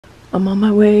I'm on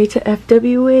my way to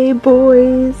FWA,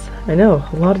 boys. I know,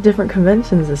 a lot of different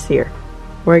conventions this year.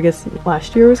 Or I guess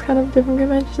last year was kind of a different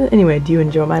convention. Anyway, do you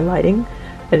enjoy my lighting?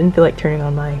 I didn't feel like turning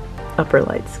on my upper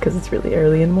lights because it's really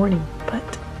early in the morning.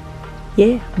 But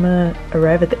yeah, I'm gonna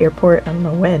arrive at the airport, I don't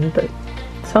know when, but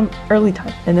some early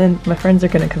time. And then my friends are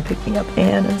gonna come pick me up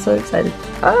and I'm so excited.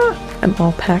 Ah! I'm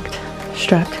all packed,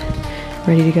 strapped,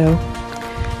 ready to go.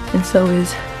 And so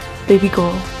is baby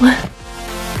girl.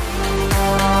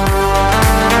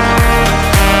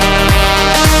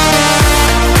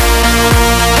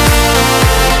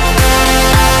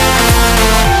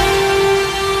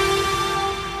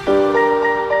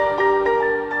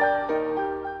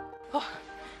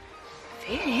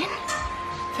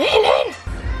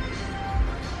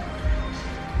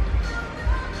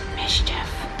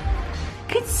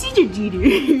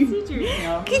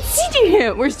 Consider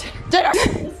him. Where's This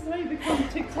is how you become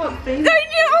TikTok famous. I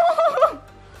know.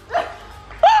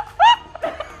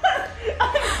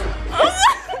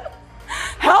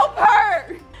 Help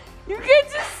her! You can't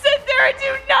just sit there and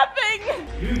do nothing.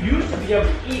 You used to be able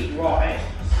to eat raw eggs.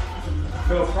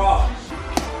 No problem.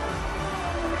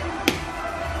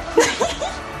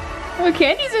 Well,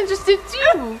 Candy's interested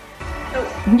too.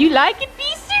 You like it,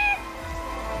 Beaster?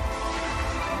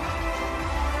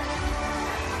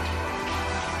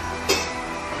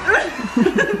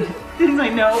 Things I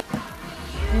know.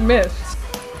 You missed.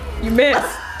 You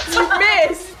missed. You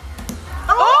missed.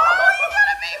 Oh, you got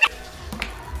a baby.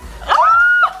 Oh!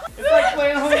 It's like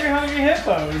playing Hungry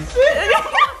Hippos.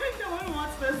 No one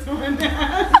wants this one.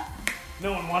 No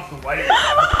one wants the white.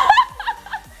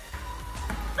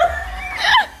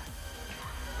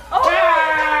 Oh,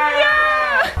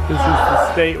 yeah! This is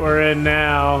the state we're in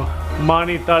now.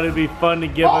 Monty thought it'd be fun to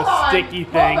give us sticky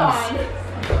things.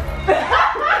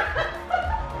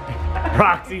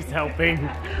 Roxy's helping.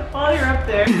 While you're up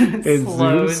there. It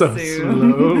zooms so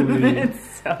slowly.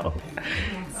 It's so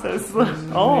slow.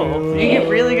 Oh, you can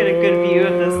really get a good view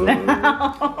of this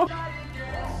now.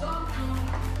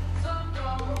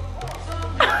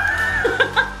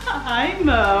 Hi,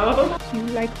 Mo. You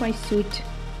like my suit?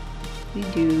 You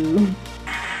do.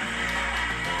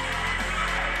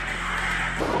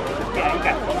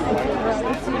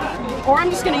 Or I'm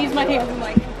just gonna use my hands and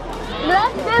like.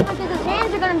 That's good because his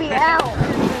hands are gonna be out.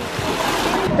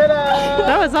 Ta-da!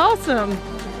 That was awesome.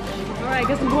 All right, I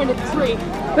guess I'm going to the tree.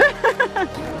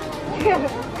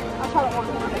 I'll try that one.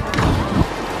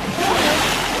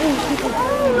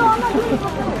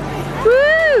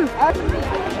 Woo!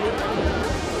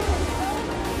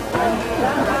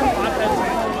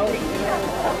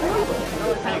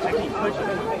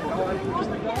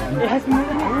 It has more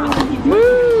than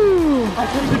Woo!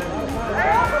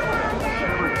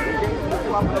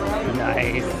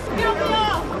 Nice.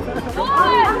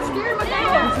 I'm scared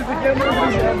of my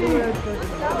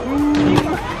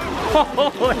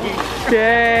Holy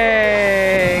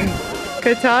Dang.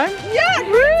 Good time? Yeah!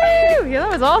 Woo! Yeah,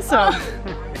 that was awesome.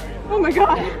 Oh my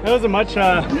god. That was a much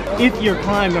easier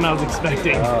climb than I was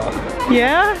expecting.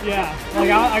 Yeah? Yeah.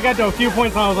 Like I got to a few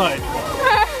points and I was like,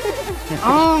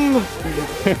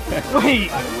 wait.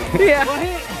 Yeah. What?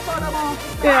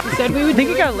 Yeah. You said we would. I think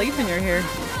you got a leaf in your hair.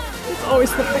 It's always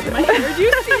something in my hair. Did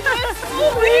you see this?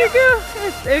 Oh, there you go.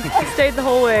 It stayed the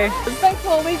whole way. Thanks,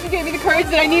 at least you gave me the courage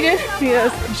that I needed.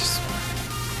 Yes.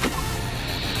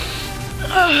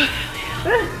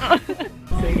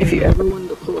 If you ever wanted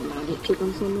to pull a magic trick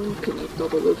on someone, connect all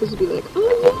the locals and be like, oh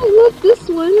yeah, I love this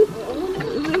one.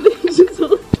 And then they just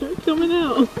all start coming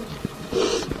out.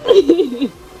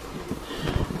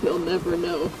 They'll never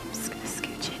know. I'm just gonna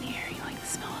scooch in here. You like the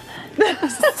smell of that?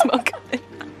 Does it smell good?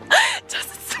 Does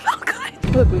it smell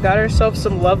good? Look, we got ourselves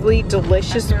some lovely,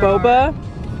 delicious boba.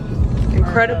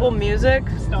 Incredible music.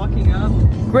 Stocking up.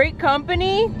 Great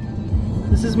company.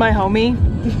 This is my homie.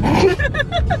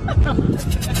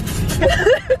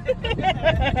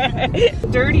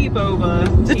 Dirty boba.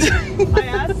 I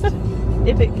asked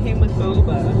if it came with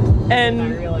boba, and I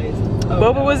realized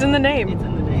boba was in the name. It's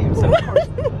in the name, so of course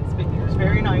it was, but he was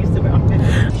very nice about it.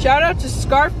 Shout out to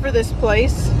Scarf for this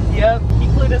place. Yep, he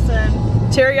clued us in.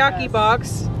 Teriyaki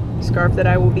box. Scarf that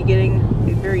I will be getting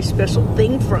a very special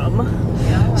thing from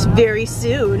very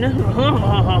soon.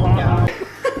 Yeah.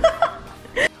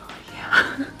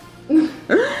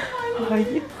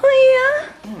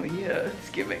 Oh yeah, it's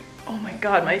giving. Oh my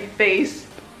god, my face.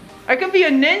 I could be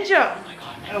a ninja. Oh my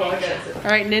god, my ninja.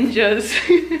 All right, ninjas.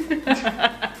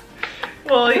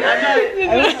 Well, I'm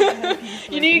not.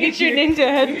 You need to get your ninja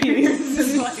headpiece.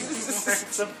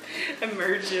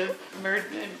 Immersive.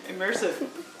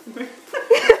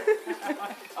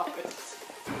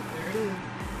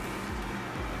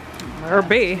 Or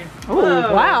B.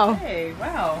 Oh, wow. Hey,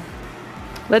 wow.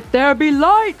 Let there be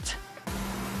light.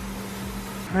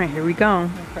 All right, here we go.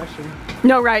 No pressure.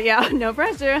 No, right, yeah. No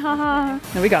pressure, haha.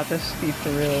 No, we got this. Be for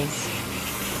reals.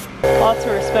 Lots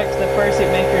of respect to the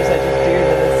fursuit makers that just do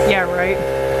this. Yeah, right.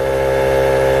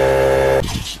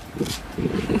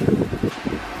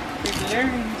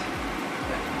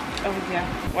 Oh yeah.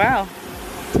 Wow.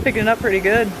 It's picking it up pretty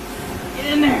good. Get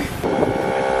in there.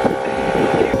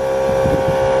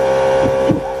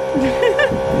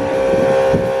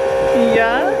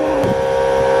 Yeah.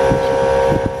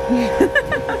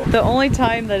 The only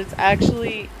time that it's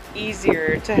actually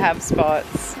easier to have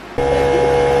spots.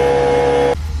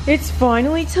 It's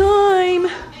finally time.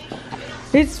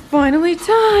 It's finally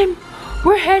time.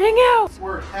 We're heading out.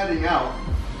 We're heading out.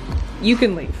 You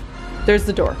can leave. There's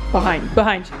the door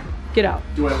behind you. Get out.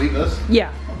 Do I leave this?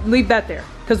 Yeah, leave that there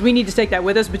because we need to take that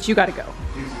with us, but you gotta go.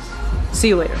 Jesus. See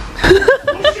you later.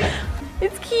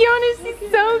 It's Kiana. She's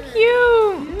so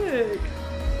cute.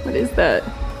 What is that?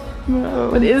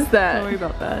 What is that? Tell me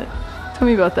about that. Tell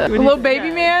me about that. A little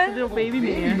baby man? Little baby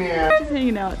man. Man. Just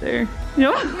hanging out there.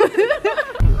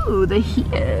 Ooh, the heat. Ooh,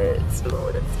 that's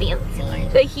fancy.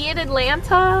 The heat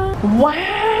Atlanta.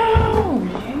 Wow.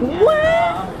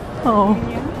 Wow. Oh.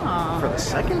 For the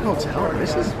second hotel,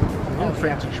 this is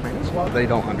fancy schmancy. They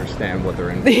don't understand what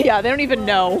they're in. Yeah, they don't even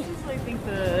know. I think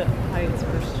the Hyatt's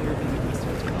first year being East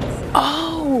West.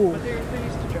 Oh. But they're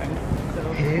used to driving. So.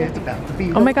 It's about to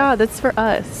be. Oh my god, that's for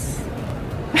us.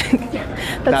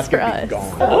 That's for gonna us. be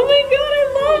gone. Oh my god, I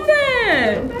love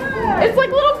that! It's like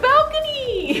a little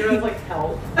balcony! You're like,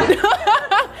 help. Look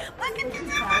at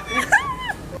this!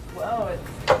 Whoa,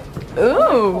 it's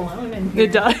Ooh! cologne in here.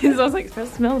 It does. I was like, it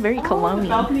smells very cologne-y.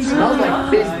 Balcony Smells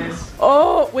like business.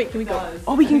 Oh, wait, can we go?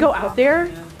 Oh, we can go out there?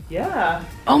 Yeah.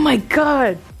 Oh my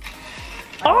god!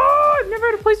 Oh, I've never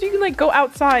had a place where you can like go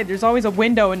outside. There's always a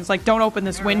window and it's like, don't open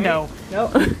this window. No.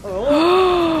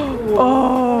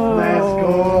 Oh! Let's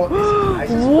go. This is nice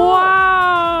as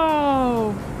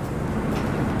Wow!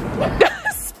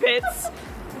 Spits.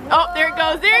 Oh, there it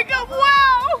goes. There it goes.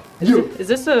 Wow! You. Is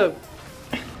this a...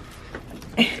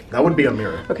 That would be a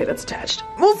mirror. Okay, that's attached.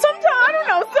 Well, sometimes, I don't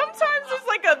know, sometimes there's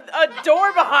like a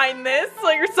door behind this,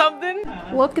 like, or something.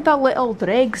 Look at the little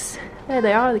dregs. There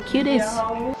they are, the cuties.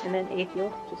 And then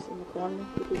Athel just in the corner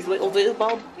with his little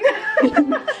bulb.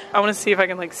 I want to see if I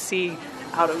can, like, see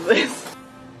out of this.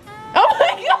 Oh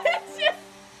my god, it's just...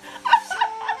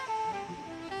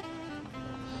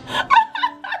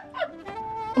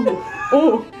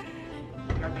 Oh.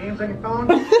 Got games on your phone?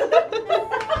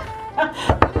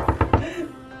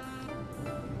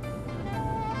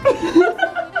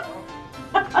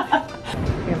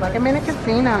 Feels like I'm in a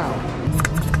casino.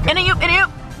 In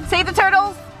save the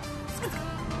turtles.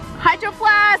 Hydro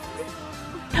flask.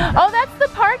 Oh, that's the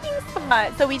parking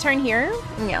spot. So we turn here?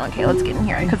 Yeah, okay, let's get in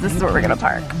here because this is where we're gonna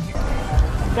park.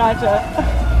 Gotcha.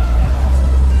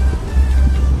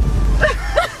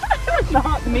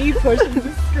 Not me pushing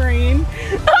the screen.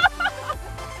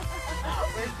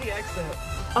 Where's the exit?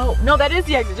 Oh, no, that is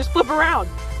the exit. Just flip around.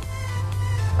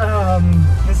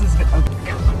 This is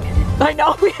I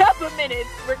know, we have a minute.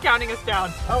 We're counting us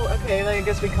down. Oh, okay, then I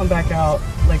guess we come back out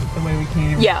like the way we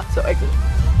came. Yeah, so exit.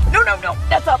 No,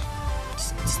 that's up.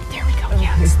 Just there we go.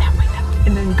 Yeah, it's that way,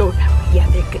 And then go that way. Yeah,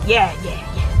 there good. Yeah.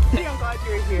 I'm glad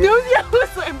you're here. No, yeah,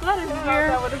 I'm glad I'm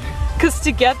here. Because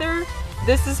together,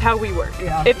 this is how we work.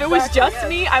 Yeah, if it was exactly, just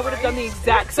me, I would have done the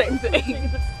exact same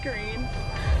thing. The screen.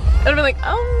 I'd have been like,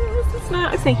 oh, this is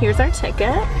not. So here's our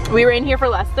ticket. We were in here for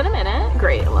less than a minute.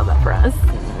 Great, I love that for us.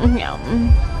 Yeah.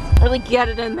 Really get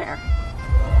it in there.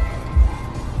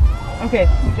 Okay.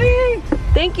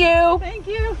 Thank you. Thank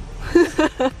you.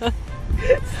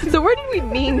 So where did we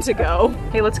mean to go?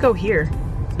 Hey, let's go here.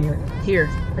 Here.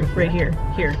 Right here.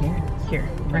 Here.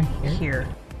 Right here.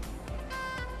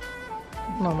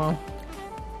 Momo.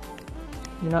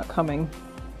 You're not coming.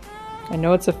 I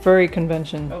know it's a furry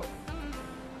convention. Oh.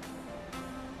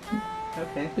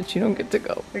 Okay. But you don't get to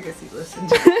go. I guess he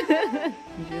listened.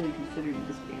 He's really considering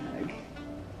this bag.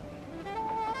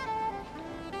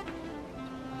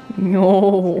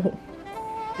 No.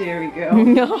 There we go.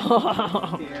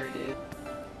 No. There it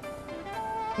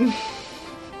is.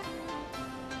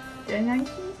 Didn't I?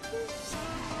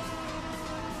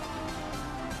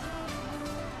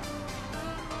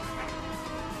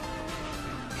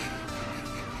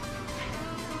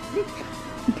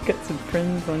 You got some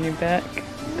friends on your back.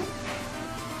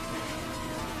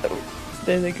 Oh,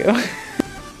 there they go.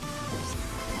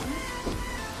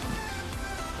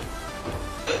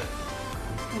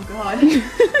 Oh god.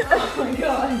 Oh my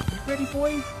god. Ready,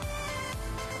 boys?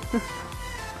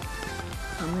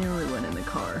 I'm the only one in the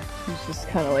car. He's just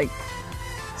kind of like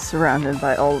surrounded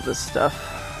by all of this stuff.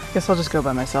 Guess I'll just go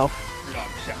by myself.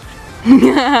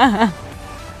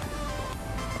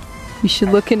 You should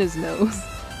look in his nose.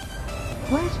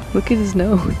 What? Look at his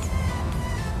nose.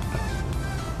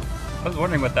 I was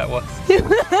wondering what that was.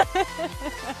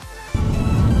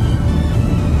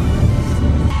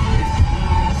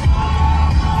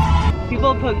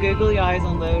 People put googly eyes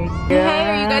on those. Hey,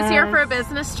 are you guys here for a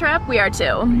business trip? We are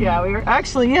too. Yeah, we were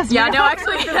actually, yes. Yeah, no,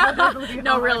 actually,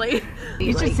 no, really.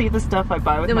 You should see the stuff I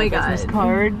buy with my business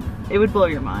card. It would blow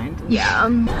your mind. Yeah.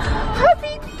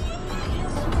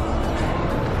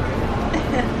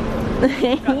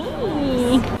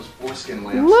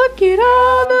 Look at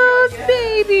all those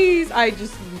babies! I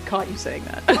just caught you saying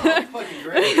that.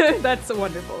 That's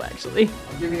wonderful, actually.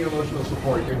 I'm giving you emotional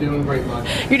support. You're doing great, bud.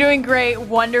 You're doing great.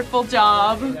 Wonderful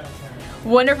job.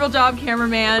 Wonderful job,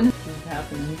 cameraman.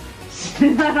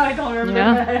 I don't remember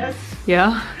that.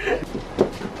 Yeah.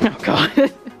 Oh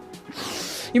god.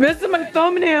 You messed up my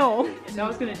thumbnail. I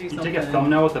was gonna do something. Take a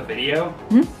thumbnail with a video?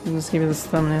 Just give me this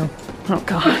thumbnail. Oh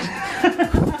god.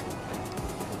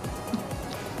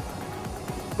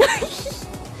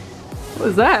 What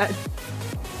was that?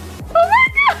 Oh my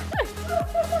god!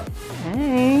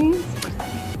 Hey. Do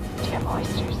you have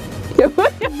oysters?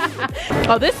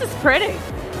 Oh, this is pretty.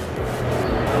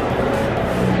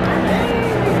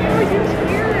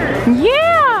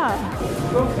 Yeah.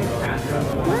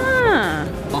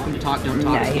 Welcome to Talk, Don't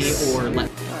Talk to Me or Let.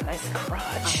 Oh, nice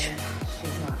crotch.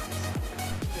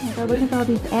 Oh, look at all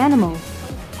these animals.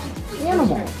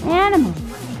 Animals. Animals.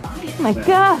 Oh my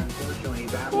god.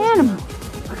 Animals.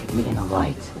 Look at me in the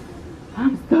light.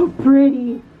 I'm so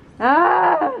pretty.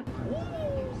 Ah!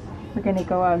 We're gonna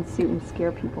go out and shoot and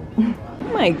scare people. Oh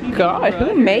my god,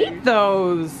 who made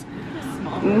those?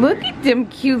 Look at them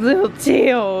cute little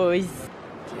tails.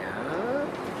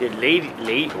 Your lady,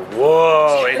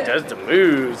 whoa, it does the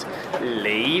moves.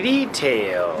 Lady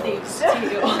tails.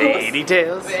 Lady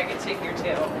tails. Wait, I can take your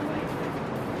tail.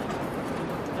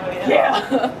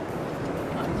 Yeah.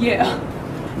 Yeah.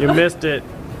 You missed it.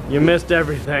 You missed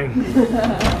everything.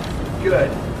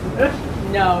 Good.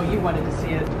 No, you wanted to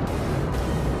see it.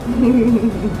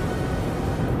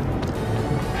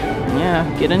 Yeah,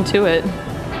 get into it.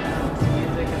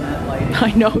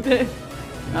 I know this.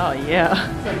 Oh yeah.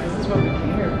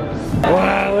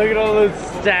 Wow, look at all those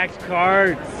stacked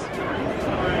cards.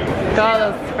 Look at all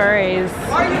those furries.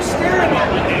 Why are you staring at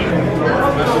me?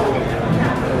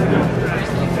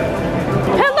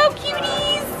 Hello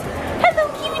cuties! Hello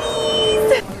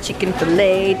cuties! Chicken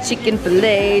fillet, chicken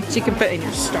fillet, chicken fillet in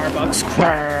your Starbucks.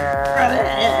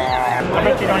 I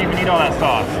bet you don't even need all that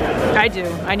sauce. I do.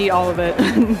 I need all of it.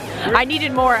 I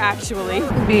needed more actually.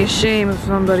 It'd be a shame if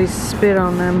somebody spit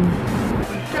on them.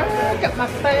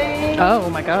 Oh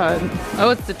my god. Oh,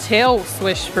 it's the tail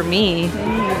swish for me.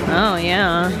 Oh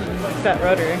yeah. It's that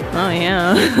rudder. Oh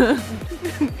yeah.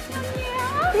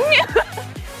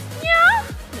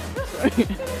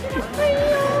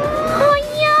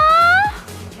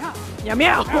 Meow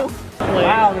meow.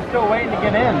 Wow, they're still waiting to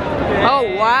get in.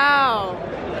 Oh wow.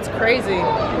 That's crazy.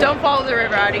 Don't follow the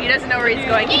river otter. He doesn't know where he's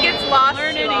going. He gets lost.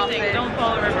 Learn too anything. often. Don't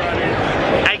follow river otter.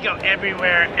 I go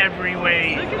everywhere, every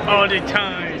way, all the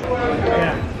time.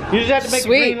 Yeah. You just have to make a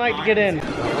Sweet. green light to get in.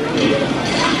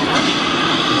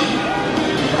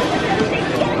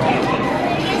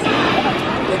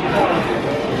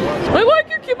 I like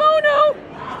your kimono!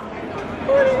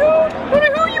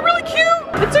 Honey, you're really cute!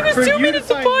 It took us 2 minutes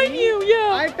to find you,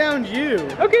 yeah! I found you.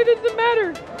 Okay, that doesn't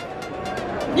matter.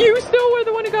 You still were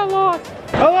the one who got lost.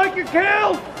 I like your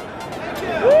cow.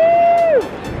 Woo!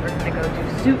 We're gonna go do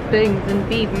suit things and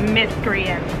be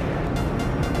miscreants.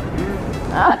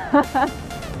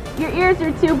 Your ears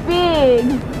are too big.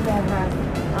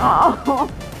 Oh.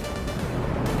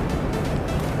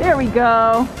 There we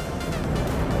go.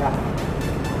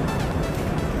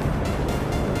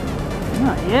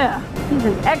 Oh yeah. He's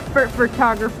an expert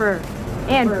photographer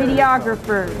and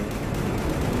videographer.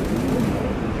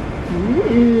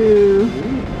 Ooh.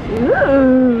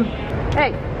 Ooh.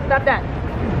 Hey, stop that.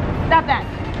 Stop that.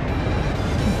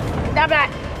 Stop that.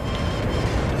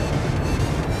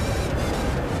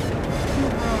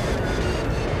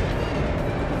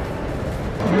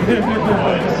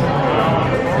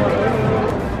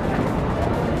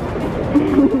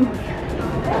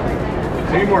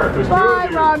 Teamwork. There's two Bye,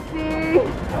 of you. Roxy.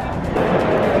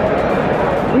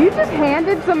 You just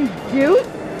handed some juice?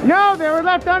 No, they were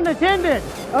left unattended.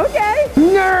 Okay.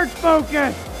 Nerd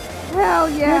focus. Hell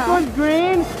yeah. This one's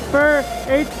green for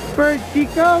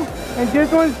Chico, and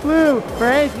this one's blue for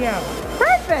Asia.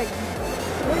 Perfect.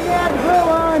 We got the blue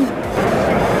one.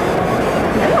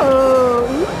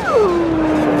 Ooh.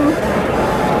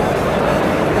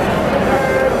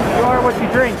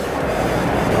 drink.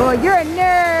 Oh, you're a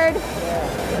nerd.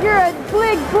 You're a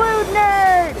big blue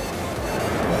nerd.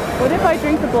 What if I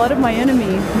drink the blood of my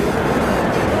enemy?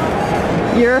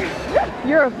 You're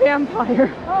a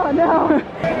vampire. Oh no.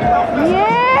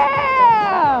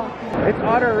 Yeah! It's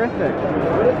odorific.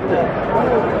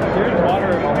 Here's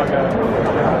water. Oh my god.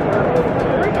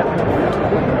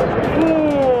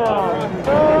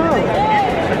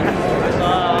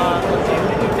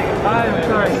 I'm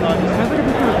sorry.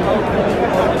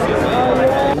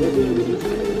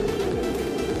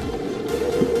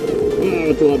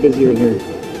 It's a lot busier in here.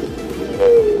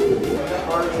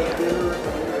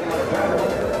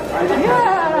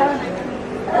 Yeah!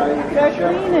 Gotta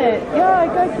clean it. Yeah, I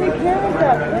gotta take care of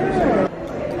that. Yeah.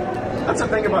 That's the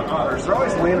thing about otters. They're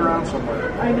always laying around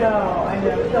somewhere. I know.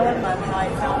 Telling last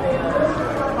night how they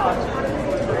cautious.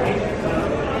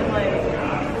 And like,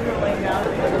 we were laying down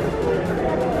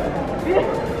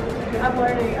I'm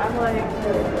learning. I'm like,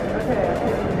 okay.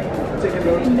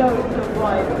 Taking notes of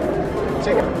like.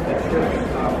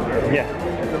 Yeah.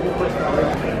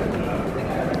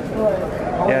 What?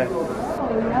 Yeah. Oh,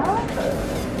 yeah?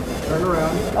 Turn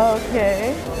around.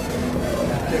 Okay.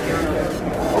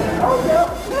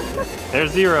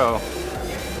 There's 0.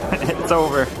 It's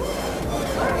over.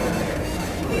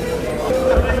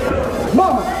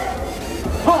 Mama!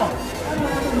 Huh!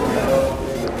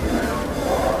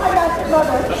 I got your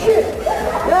mother. Shit!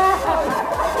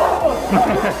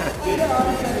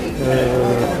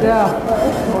 Yeah.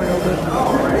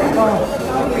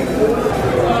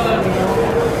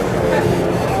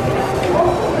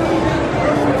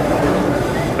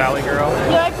 Valley girl.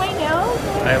 You like my nails?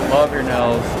 I love your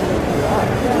nails.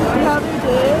 See how they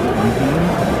did?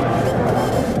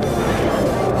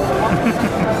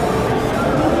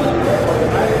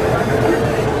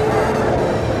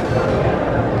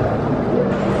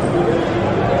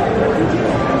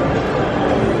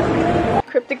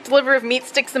 Cryptic delivery of meat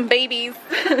sticks and babies.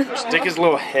 Stick his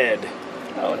little head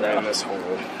in this hole.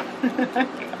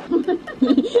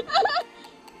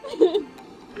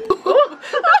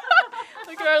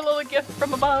 Look at our little gift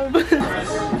from above.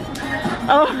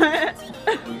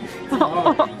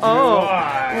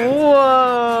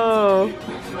 Whoa.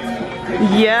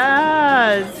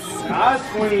 Yes.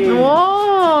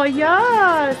 Whoa,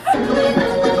 yes.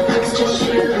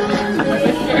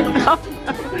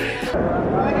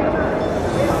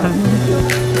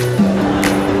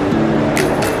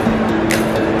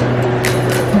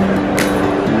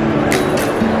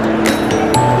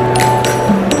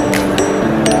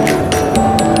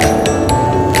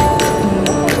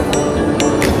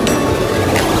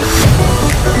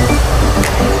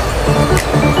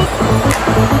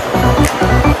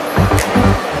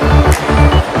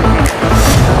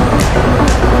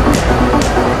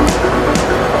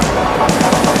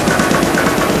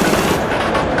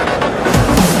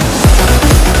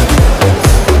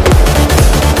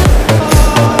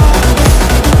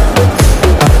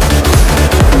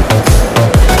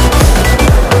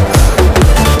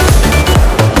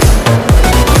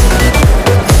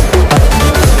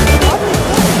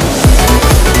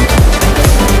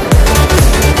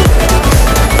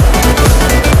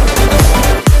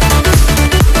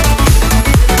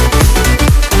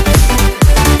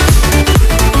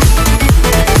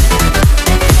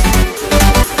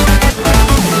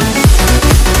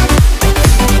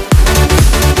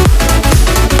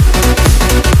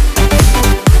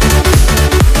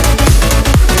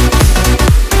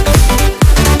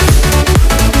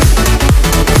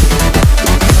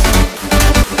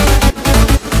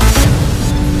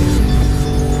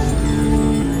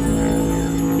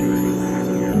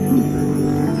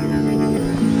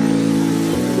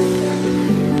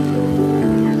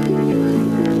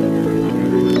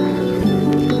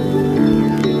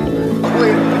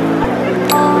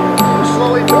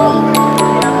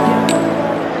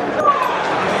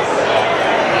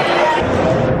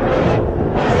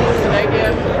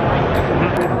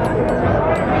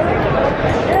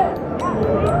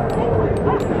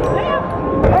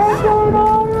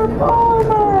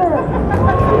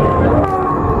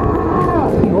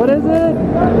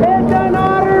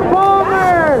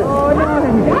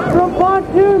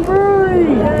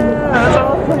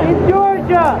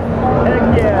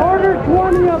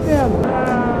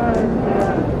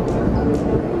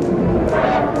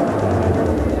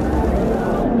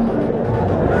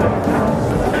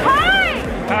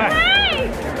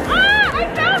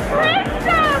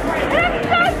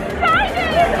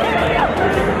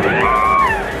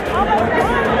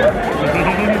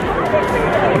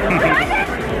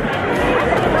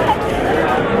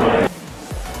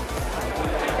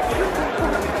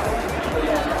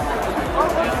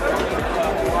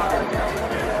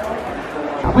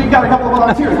 we've got a couple of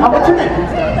volunteers. What's your name?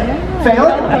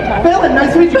 Phelan? Phelan,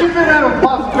 nice to meet you. Give me a round of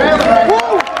applause for Phelan right now.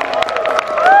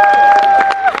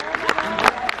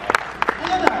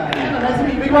 Anna, nice to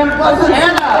meet you. Big round of applause for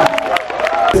Anna.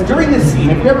 During this scene,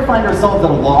 if we ever find ourselves at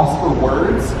a loss for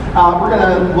words, we're going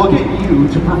to look at you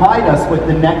to provide us with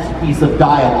the next piece of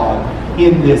dialogue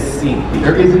in this scene.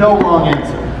 There is no wrong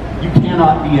answer. You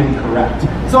cannot be incorrect.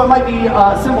 So it might be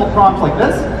a simple prompt like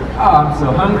this. Oh, I'm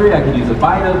so hungry, I could use a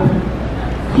bite of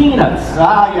peanuts.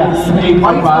 Ah, yes. A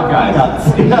bite of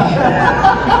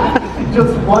peanuts.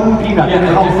 Just one peanut.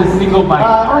 Yeah, just a single bite.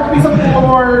 Or it could be something a little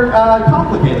more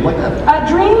complicated, like this.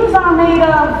 Dreams are made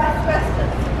of...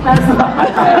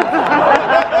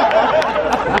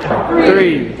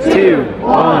 3, 2,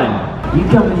 1. You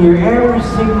come in here every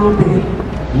single day.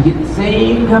 You get the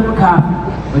same cup of coffee,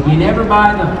 but you never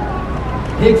buy the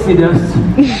pixie dust.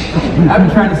 I've been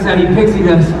trying to sell you pixie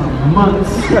dust for months.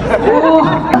 Oh,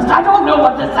 I don't know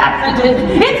what this accent is.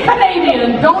 It's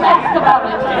Canadian. Don't ask about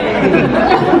it.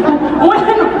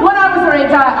 when I was her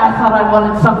age, I thought I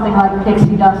wanted something like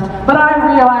pixie dust, but I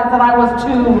realized that I was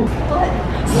too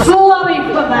slutty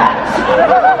for that.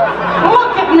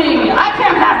 Look at me. I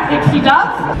can't have pixie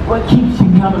dust. What keeps you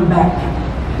coming back?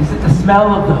 Is it the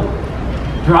smell of the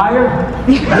dryer?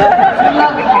 You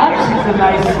love that? It's a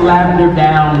nice lavender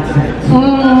down scent.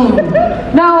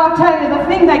 No, I'll tell you, the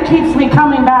thing that keeps me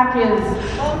coming back is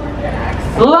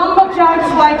lumberjacks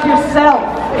like yourself.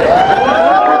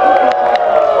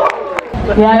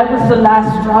 Yeah, it was the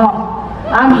last straw.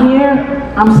 I'm here,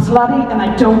 I'm slutty, and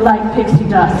I don't like pixie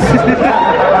dust.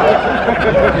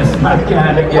 It's my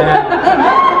kind of guy.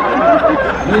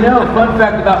 You know, fun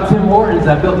fact about Tim Hortons,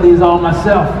 I built these all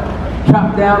myself.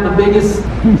 Chopped down the biggest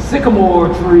sycamore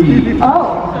tree.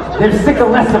 Oh. There's sick of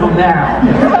less of them now.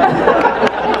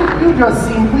 You just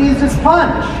seem pleased as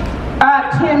punch.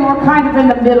 Tim, we're kind of in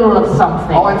the middle of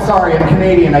something. Oh, I'm sorry, I'm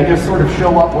Canadian. I just sort of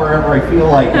show up wherever I feel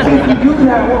like. If you do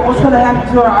that, what's going to happen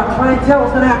to our clientele?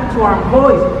 What's going to happen to our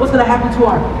employees? What's going to happen to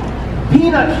our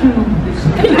peanut shoes?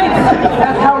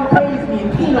 That's how he pays me,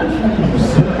 peanut shoes.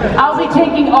 I'll be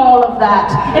taking all of that.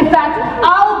 In fact,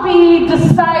 I'll be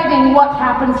deciding what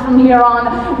happens from here on.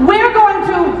 We're going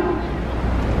to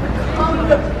become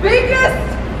the biggest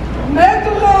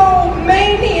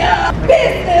megalomania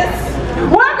business.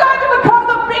 We're going to become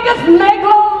the biggest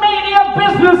megalomania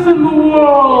business in the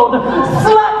world.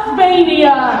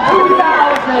 Slutsmania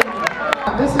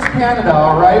 2000. This is Canada,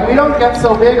 all right? We don't get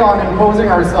so big on imposing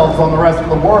ourselves on the rest of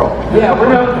the world. Yeah,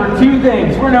 we're known for two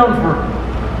things. We're known for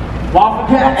waffle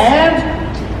cats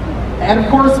and of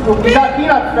course, we got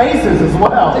peanut faces as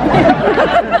well.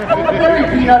 We're a very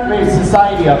peanut-based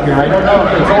society up here. I don't know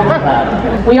if it's over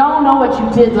that. We all know what you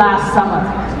did last summer.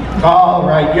 All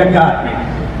right, you got me.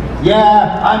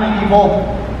 Yeah, I'm evil.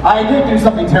 I did do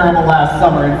something terrible last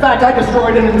summer. In fact, I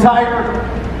destroyed an entire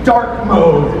dark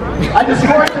mode. I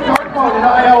destroyed the dark mode in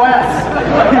iOS.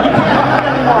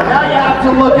 Now you have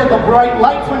to look at the bright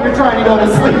lights when you're trying to go to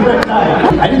sleep at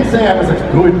night. I didn't say I was a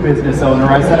good business owner.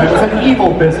 I said I was an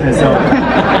evil business owner.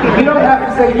 You don't have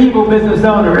to say evil business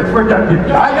owner. It's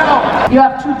redundant. I know. You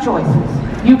have two choices.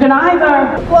 You can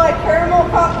either Supply caramel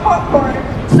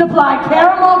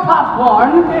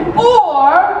popcorn.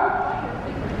 or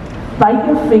bite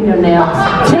your fingernails.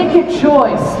 Take your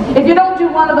choice. If you don't do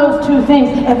one of those two things,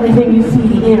 everything you see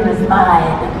here is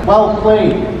mine. Well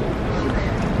played.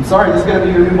 I'm sorry, this is going to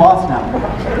be your new boss now.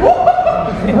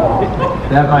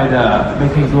 That might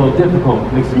make things a little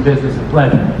difficult. Make some business a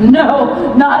pleasure.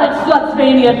 No, not at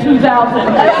Slutsmania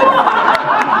 2000.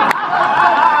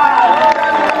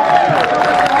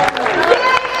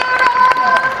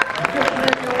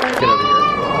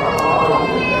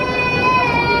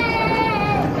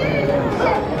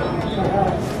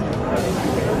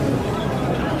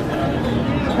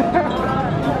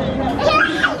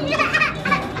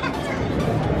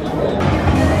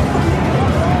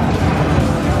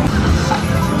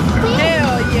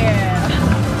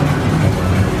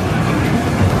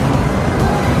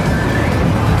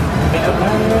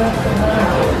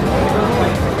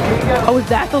 Oh, is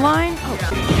that the line? Oh.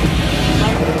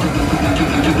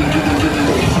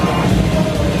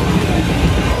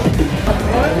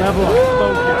 Level of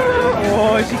focus.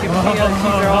 Oh, she can feel it.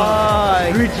 She's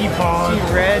raw. Gucci paws. She's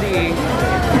ready.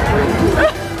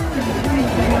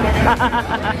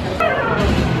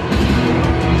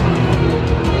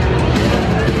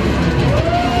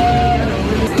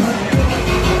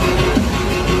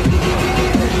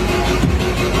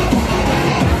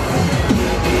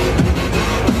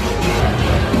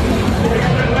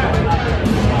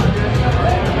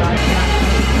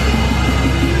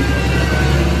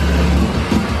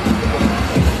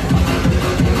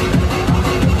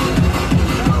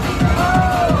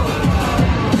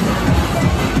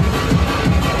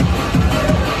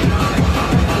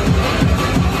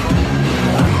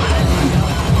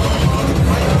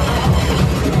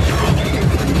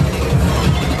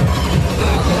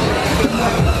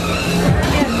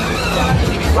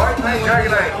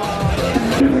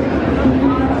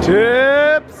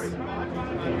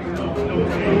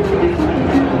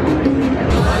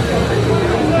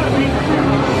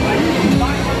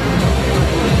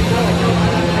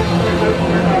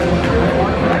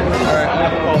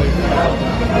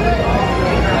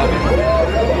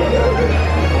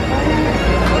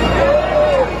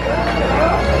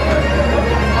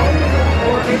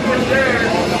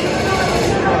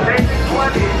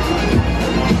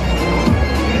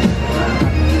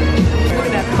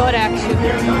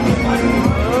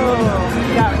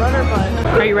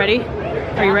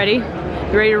 ready? Are you ready?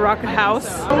 You ready to rock the house?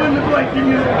 I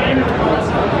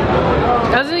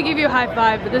was gonna give you a high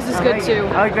five, but this is good too.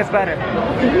 I like this better.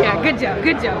 Yeah, good job,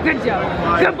 good job, good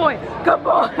job. Good boy, good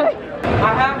boy.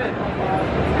 I have it.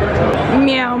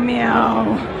 Meow,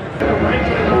 meow.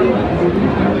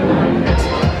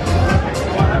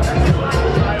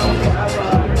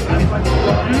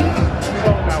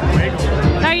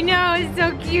 I know, it's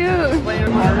so cute.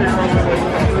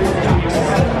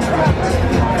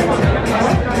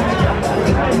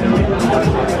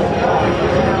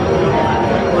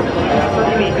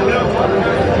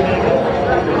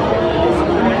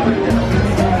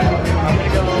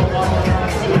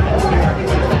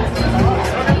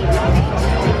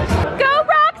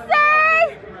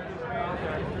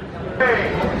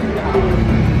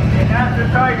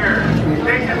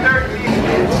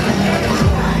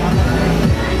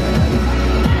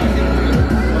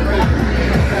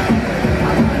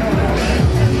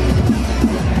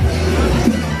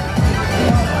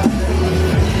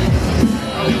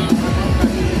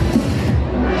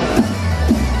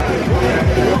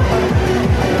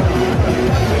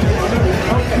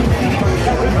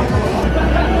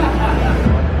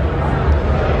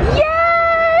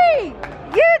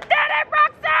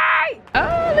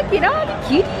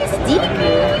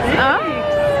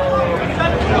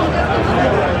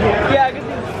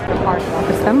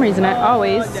 For some reason, I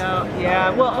always. Yeah,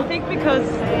 well, I think because,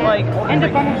 like, end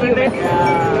up on the view.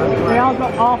 We all go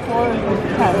all four of them.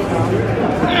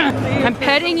 I'm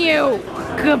petting you.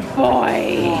 Good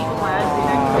boy.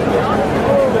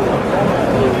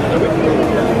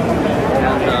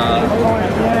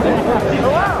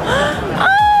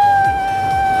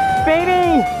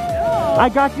 Baby! I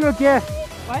got you a gift.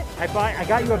 What? I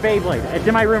got you a Beyblade. It's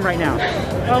in my room right now.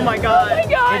 Oh my god. Oh my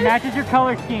god. It matches your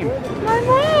color scheme. My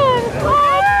mom.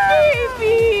 Oh,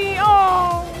 baby.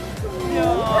 Oh. No.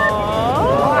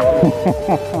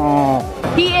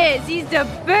 He is. He's the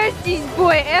bestest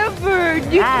boy ever.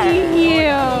 Look at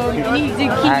him. He's the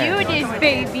cutest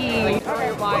baby.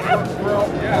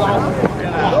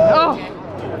 Oh.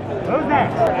 Who's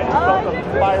next?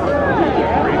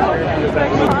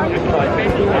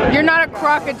 You're not a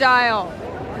crocodile.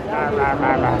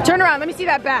 Turn around. Let me see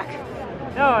that back.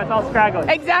 No, it's all scraggly.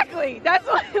 Exactly. That's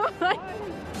what I'm like.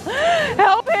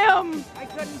 Help him. I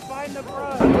couldn't find the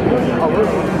front.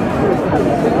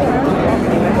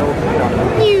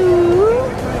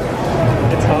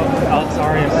 It's oh,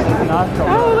 sorry.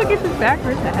 Oh, look at the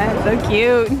backwards head. So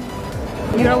cute.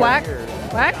 You gonna whack?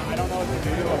 Whack? I don't know what to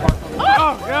do.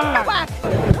 Oh, God. Whack.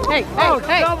 Hey, hey, Oh,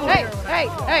 hey, double hey, here. hey,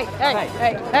 hey, hey,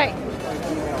 hey, hey.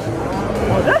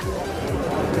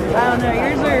 I don't know,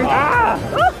 yours are...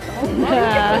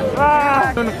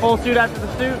 Doing a full suit after the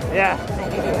suit? Yeah.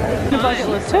 The bucket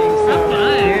list thing. So fun.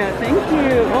 Yeah, thank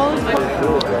you. Well,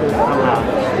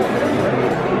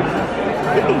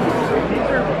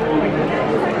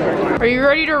 Are you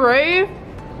ready to rave?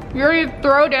 You ready to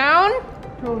throw down?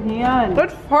 throw hands.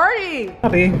 Let's party.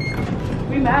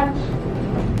 We match.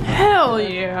 Hell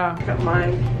yeah. Got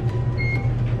mine.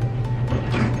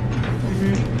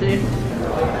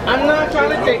 I'm not trying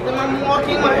to take them, I'm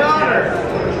walking my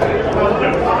daughter.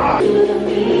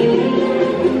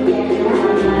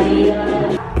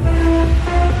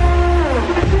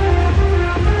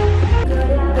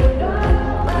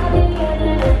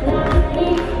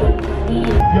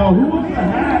 Yo, who wants the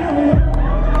hat?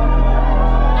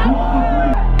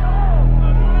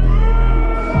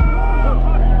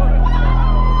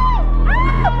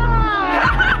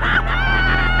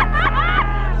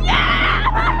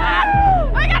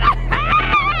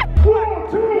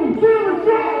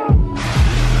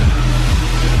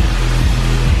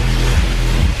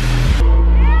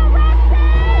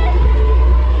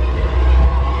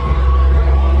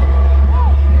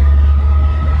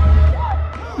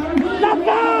 Let's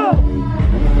go!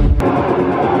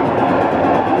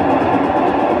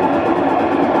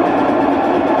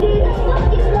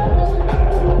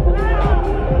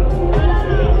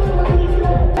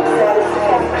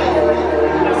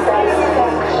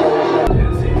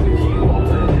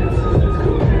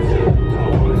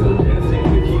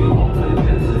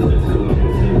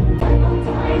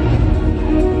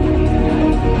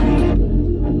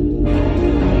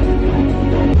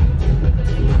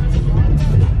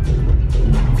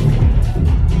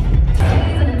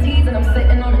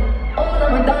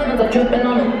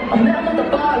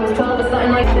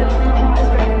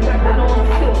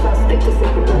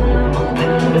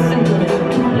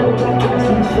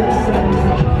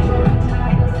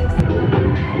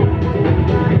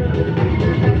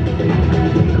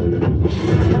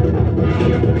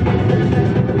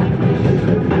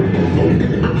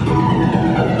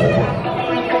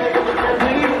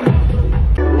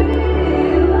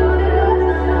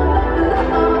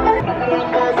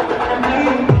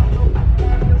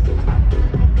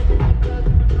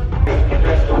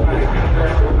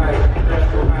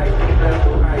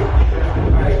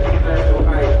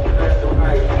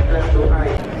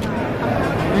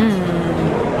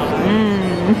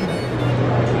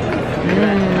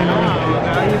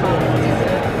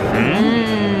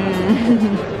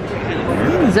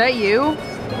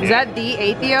 that the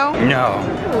Atheo? No.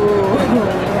 Ooh.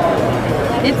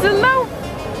 It's a loaf.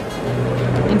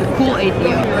 And a cool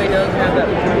Atheo. It really does have that.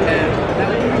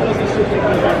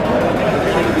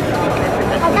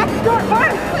 Oh, that's your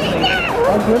arm.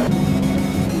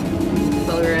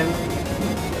 Color him.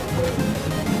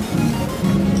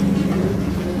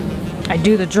 I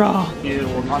do the draw. You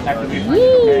will contact me.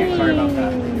 Okay, sorry about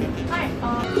that.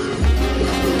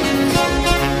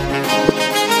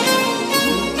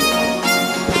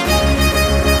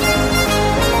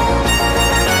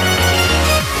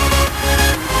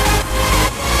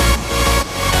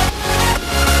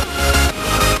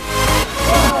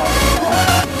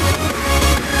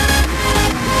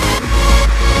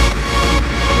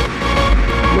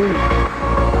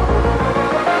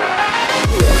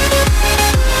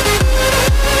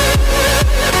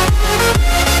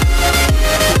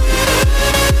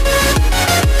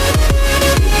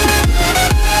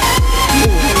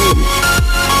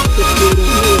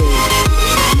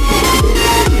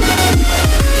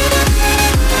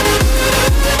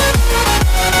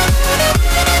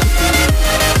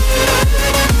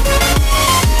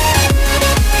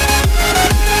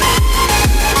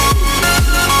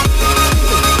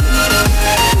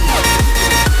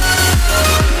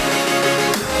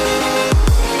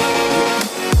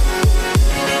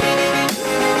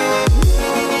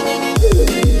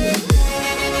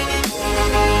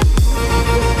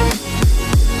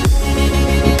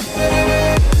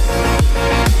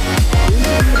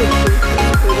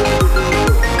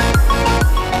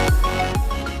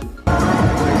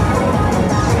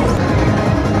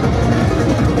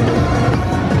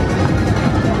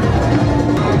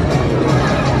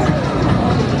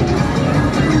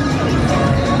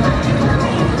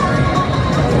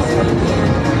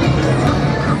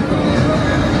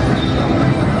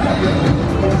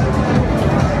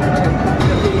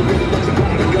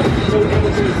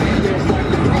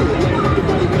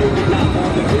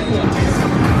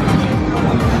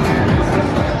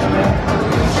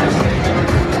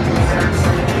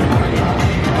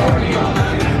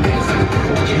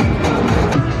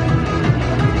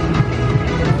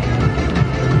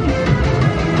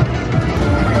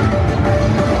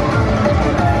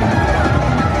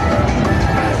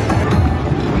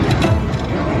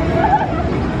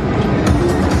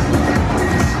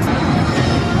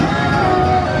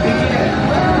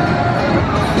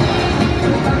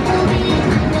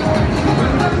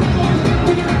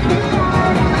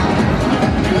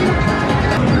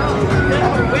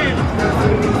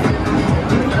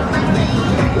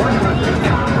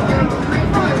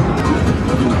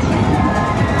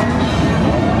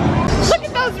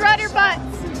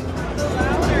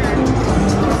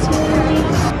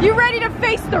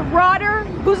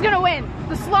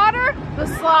 The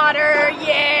slaughter,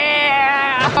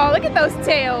 yeah! Oh, look at those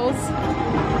tails.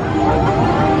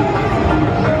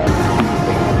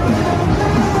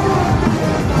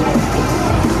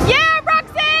 Yeah,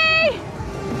 Roxy!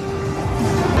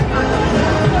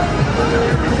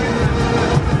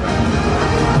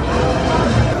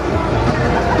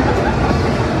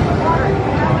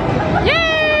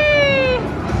 Yay!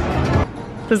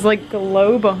 There's like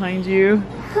glow behind you.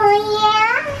 Oh yeah?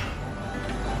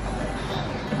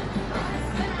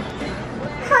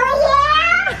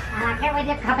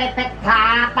 You call me Big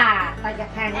Papa. I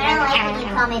don't like when you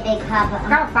call me Big Papa.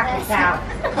 Go fuck yourself.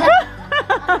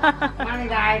 Mommy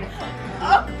died.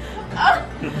 Oh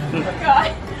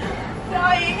God.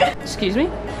 Dying. Excuse me?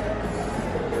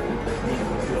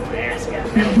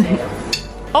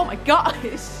 Oh my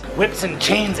gosh. Whips and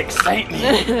chains excite me.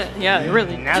 Yeah, they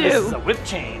really now do. This is a whip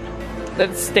chain.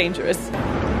 That's dangerous.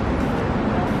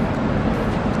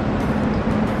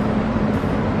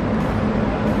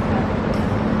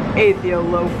 Atheo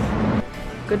loaf.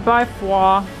 Goodbye,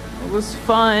 FWA. It was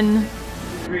fun.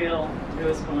 Real. It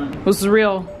was fun. It was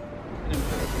real. Oh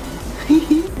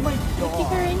my God. Keep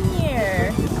her in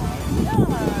here.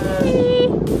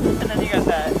 And then you got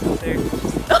that there.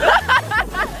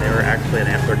 They were actually an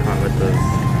Antlercon with those.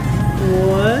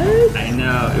 What? I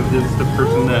know. It was the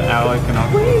person that Alec and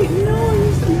Uncle. Wait, no, are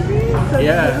you serious? That's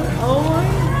Yeah. Oh my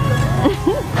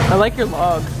God. I like your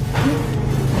log.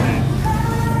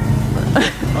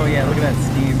 Oh yeah, look at that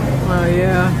steam. Oh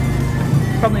yeah.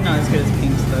 Probably not as good as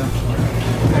Pink's though.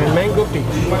 And mango peach.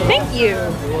 Thank you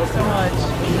so much.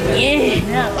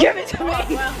 Yeah. Give it to me.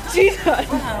 Wow. Jesus.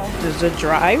 Wow. There's a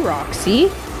dry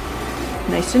Roxy.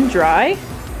 Nice and dry.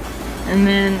 And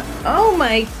then, oh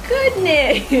my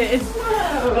goodness.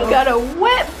 Whoa. We got a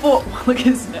wet foot. Look at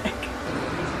his neck.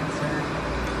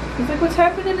 He's like, what's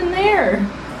happening in there?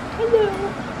 Hello.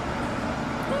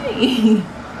 Hey.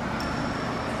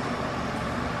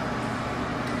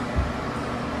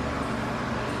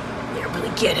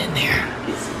 get in there.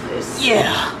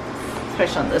 Yeah.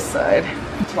 Especially on this side.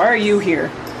 Why are you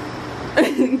here?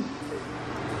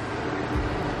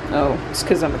 Oh, it's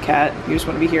because I'm a cat. You just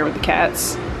want to be here with the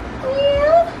cats.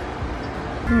 Yeah.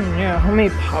 Yeah, how many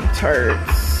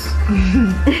Pop-Tarts?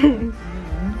 You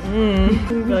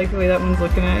like the way that one's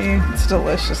looking at you? It's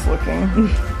delicious looking.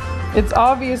 It's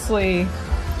obviously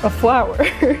a flower.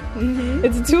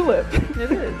 It's a tulip.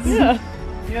 It is. Yeah.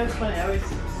 Yeah, it's funny. I always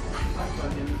talk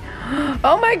about him.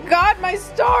 Oh my god, my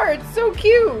star! It's so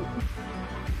cute!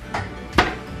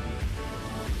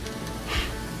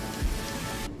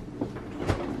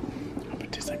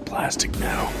 It tastes like plastic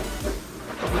now.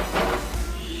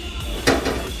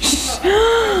 You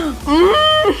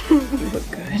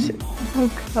look good. Oh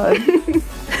god.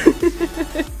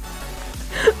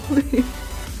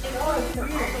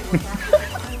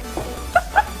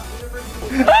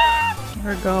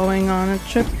 We're going on a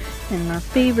trip in our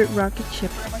favorite rocket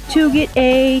ship to get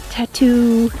a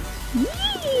tattoo.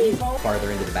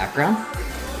 Farther into the background.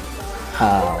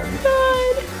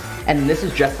 And this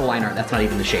is just the line art, that's not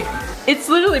even the shading. It's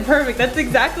literally perfect. That's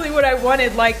exactly what I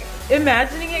wanted. Like,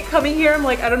 imagining it coming here, I'm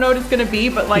like, I don't know what it's gonna be,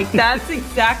 but like, that's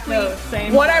exactly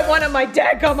what I want on my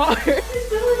dadgum art.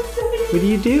 What are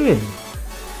you doing?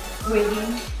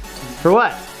 Waiting. For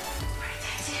what?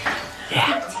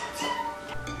 Yeah.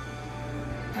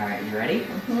 Alright, you ready?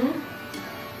 Mm-hmm.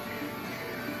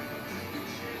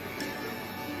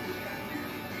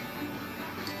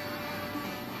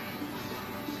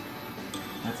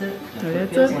 That's it.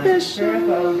 It's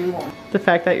official. The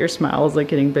fact that your smile is like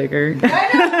getting bigger. I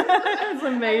know. It's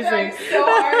amazing. So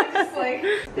hard, just like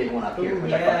big one up here,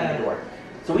 which I fucking adore.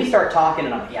 So we start talking,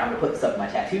 and I'm like, yeah, I'm gonna put this up in my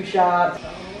tattoo shop. Oh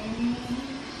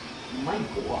my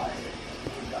god.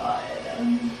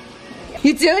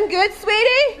 You doing good,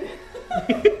 sweetie?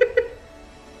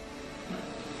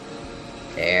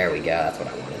 There we go. That's what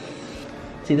I wanted.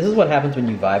 See, this is what happens when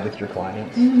you vibe with your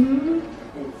clients. Mm-hmm.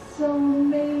 It's so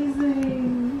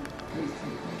amazing.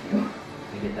 I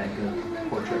get that good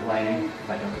portrait lighting if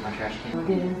I don't get my trash can.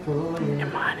 Your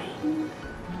money.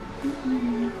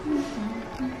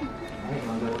 Alright,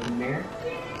 wanna go look in the mirror?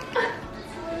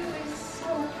 It's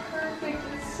so perfect.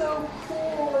 It's so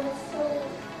cool. It's so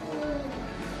cool.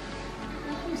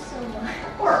 Thank you so much.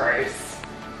 Of course.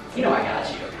 You know I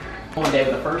got you. One day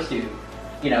with the first two,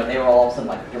 you know, they were all of a sudden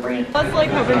like, you're bringing. That's like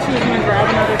hoping she was gonna grab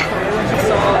another toy when she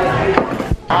saw like.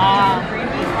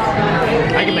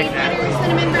 I can make that.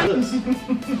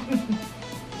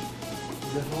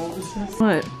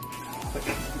 What?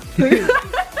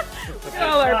 Look at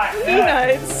all our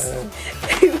peanuts.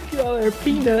 Look at all our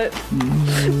peanuts.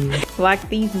 Like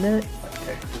these nuts.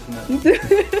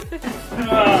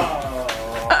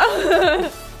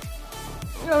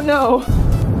 Oh no.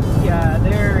 Yeah,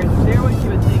 they're what you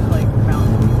would think like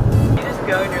mountains. You just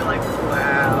go and you're like,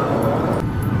 wow.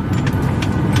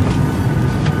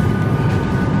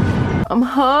 I'm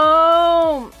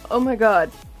home! Oh my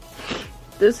god.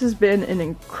 This has been an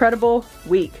incredible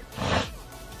week.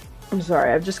 I'm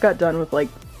sorry, I've just got done with like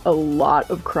a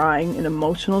lot of crying and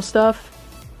emotional stuff.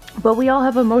 But we all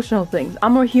have emotional things.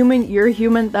 I'm a human, you're a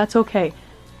human, that's okay.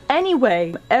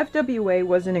 Anyway, FWA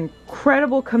was an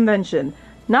incredible convention.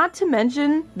 Not to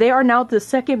mention, they are now the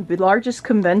second largest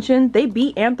convention. They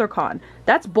beat Anthrocon.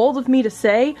 That's bold of me to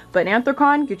say, but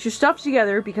Anthrocon, get your stuff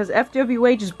together because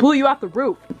FWA just blew you out the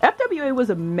roof. FWA was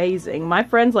amazing. My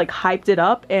friends like hyped it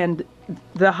up and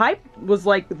the hype was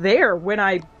like there when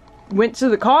I went to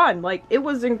the con. Like, it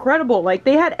was incredible. Like,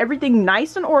 they had everything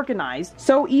nice and organized,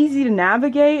 so easy to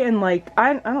navigate, and like,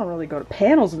 I don't really go to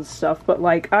panels and stuff, but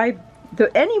like,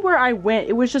 anywhere I went,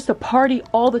 it was just a party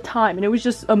all the time, and it was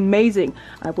just amazing.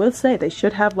 I will say they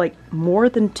should have like more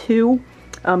than 2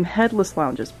 headless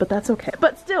lounges, but that's okay.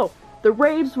 But still, the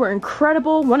raves were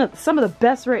incredible. Some of the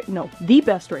best the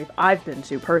best rave I've been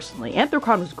to personally.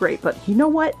 Anthrocon was great, but you know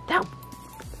what? That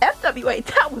FWA,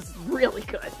 that was really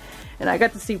good. And I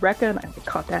got to see Rekka and I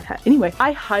caught that hat. Anyway,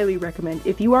 I highly recommend,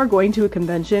 if you are going to a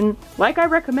convention, like I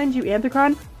recommend you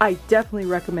Anthrocon, I definitely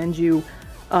recommend you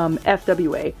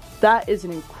FWA. That is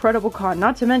an incredible con.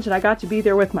 Not to mention, I got to be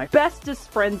there with my bestest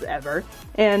friends ever.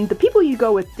 And the people you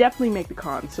go with definitely make the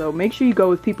con. So make sure you go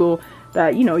with people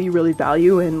that, you know, you really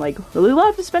value and like really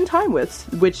love to spend time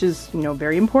with, which is, you know,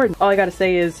 very important. All I gotta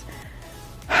say is,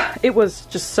 it was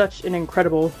just such an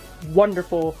incredible,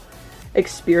 wonderful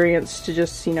experience to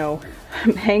just, you know,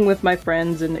 hang with my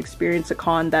friends and experience a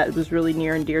con that was really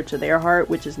near and dear to their heart,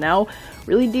 which is now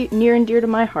really near and dear to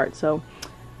my heart. So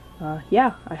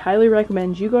yeah, I highly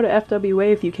recommend you go to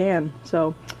FWA if you can.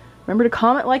 So remember to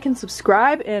comment, like, and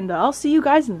subscribe, and I'll see you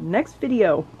guys in the next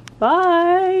video.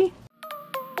 Bye!